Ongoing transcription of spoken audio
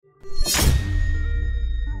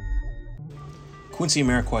Quincy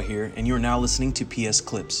Amarikwa here, and you are now listening to PS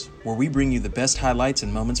Clips, where we bring you the best highlights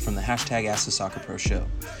and moments from the hashtag Ask the Soccer Pro show.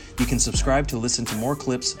 You can subscribe to listen to more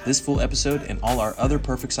clips, this full episode, and all our other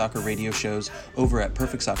Perfect Soccer radio shows over at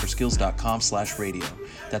perfectsoccerskills.com/radio.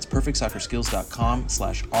 That's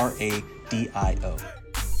perfectsoccerskills.com/RADIO.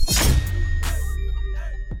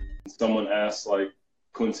 Someone asks, like,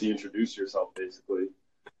 Quincy, introduce yourself, basically.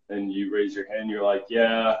 And you raise your hand, you're like,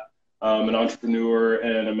 yeah, I'm an entrepreneur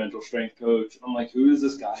and a mental strength coach. I'm like, who does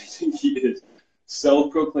this guy think he is?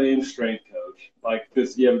 Self-proclaimed strength coach. Like,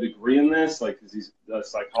 does he have a degree in this? Like, is he a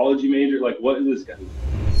psychology major? Like, what is this guy?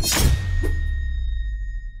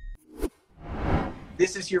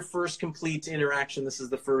 This is your first complete interaction. This is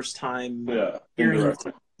the first time hearing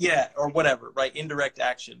or whatever, right? Indirect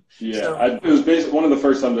action. Yeah, so, it was basically one of the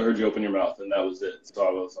first times I heard you open your mouth, and that was it. So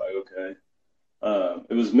I was like, okay.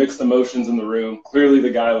 It was mixed emotions in the room. Clearly, the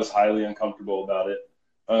guy was highly uncomfortable about it.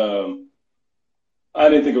 I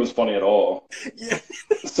didn't think it was funny at all. Yeah.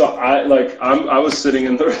 So I was sitting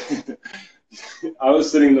in the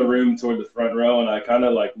room toward the front row, and I kind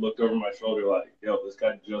of like looked over my shoulder, like, yo, this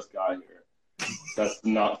guy just got here. That's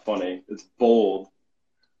not funny. It's bold.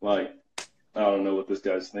 Like, I don't know what this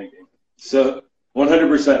guy's thinking. So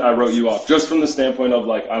 100%, I wrote you off just from the standpoint of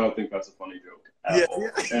like, I don't think that's a funny joke. Yeah.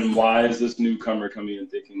 And why is this newcomer coming in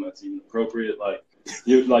thinking that's even appropriate? Like,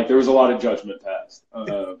 there was a lot of judgment passed.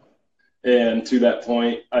 And to that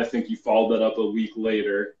point, I think you followed that up a week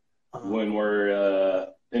later when we're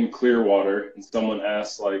in Clearwater and someone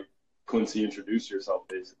asked, like, Quincy, introduce yourself,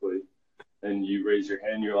 basically. And you raise your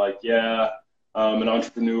hand, you're like, yeah, I'm an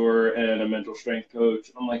entrepreneur and a mental strength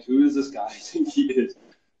coach. I'm like, who does this guy think he is?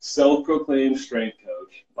 Self-proclaimed strength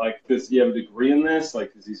coach. Like, does he have a degree in this?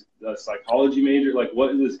 Like, is he a psychology major? Like,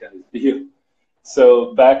 what is this guy's deal?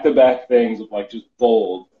 So back-to-back things with, like, just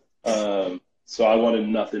bold. So I wanted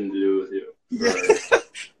nothing to do with you. Yeah.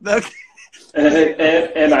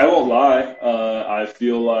 And I won't lie. I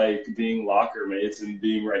feel like being locker mates and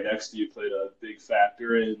being right next to you played a big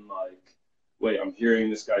factor in, like, wait, I'm hearing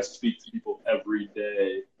this guy speak to people every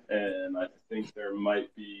day, and I think there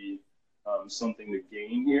might be something to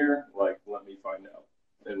gain here. Like, let me find out.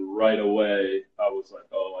 And right away, I was like,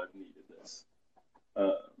 oh, I've needed this.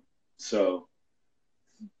 So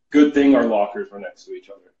good thing our lockers were next to each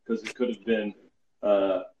other, because it could have been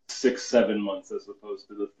 6-7 months as opposed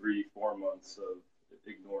to the 3-4 months of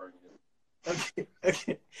ignoring it.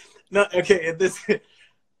 Okay. No, okay. And this,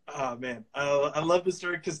 oh man, I love this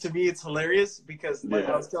story because to me it's hilarious because like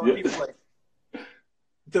I was telling people, like,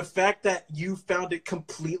 the fact that you found it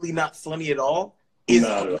completely not funny at all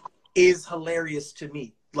is hilarious to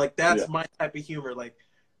me. Like, that's my type of humor. Like,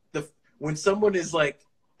 when someone is like,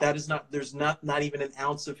 that is not, there's not even an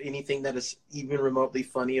ounce of anything that is even remotely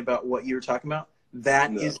funny about what you were talking about.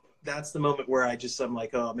 That's the moment where I'm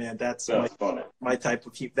like, oh man, that's my type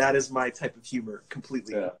of humor. That is my type of humor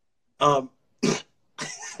completely. Yeah.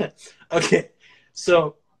 Okay.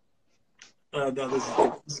 So, no, this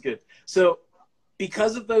is good. So,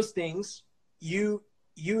 because of those things, you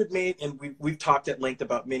had made, and we've talked at length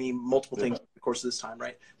about multiple things in the course of this time,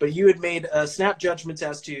 right? But you had made snap judgments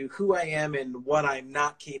as to who I am and what I'm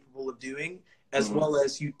not capable of doing, as well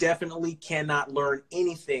as you definitely cannot learn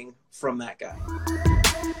anything from that guy.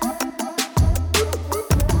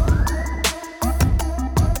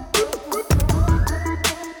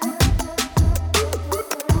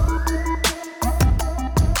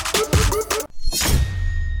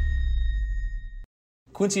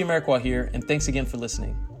 Quincy Amarikwa here, and thanks again for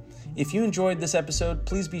listening. If you enjoyed this episode,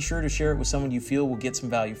 please be sure to share it with someone you feel will get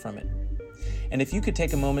some value from it. And if you could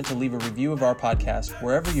take a moment to leave a review of our podcast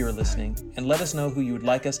wherever you are listening and let us know who you would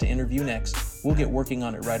like us to interview next, we'll get working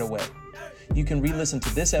on it right away. You can re-listen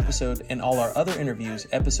to this episode and all our other interviews,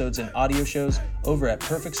 episodes, and audio shows over at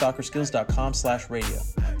perfectsoccerskills.com/radio.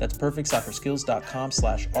 That's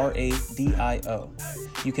perfectsoccerskills.com/RADIO.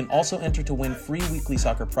 You can also enter to win free weekly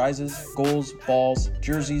soccer prizes, goals, balls,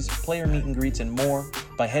 jerseys, player meet and greets, and more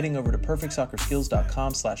by heading over to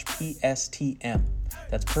perfectsoccerskills.com/PSTM.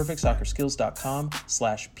 That's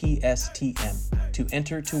perfectsoccerskills.com/PSTM to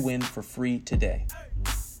enter to win for free today.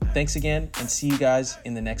 Thanks again, and see you guys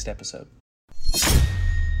in the next episode.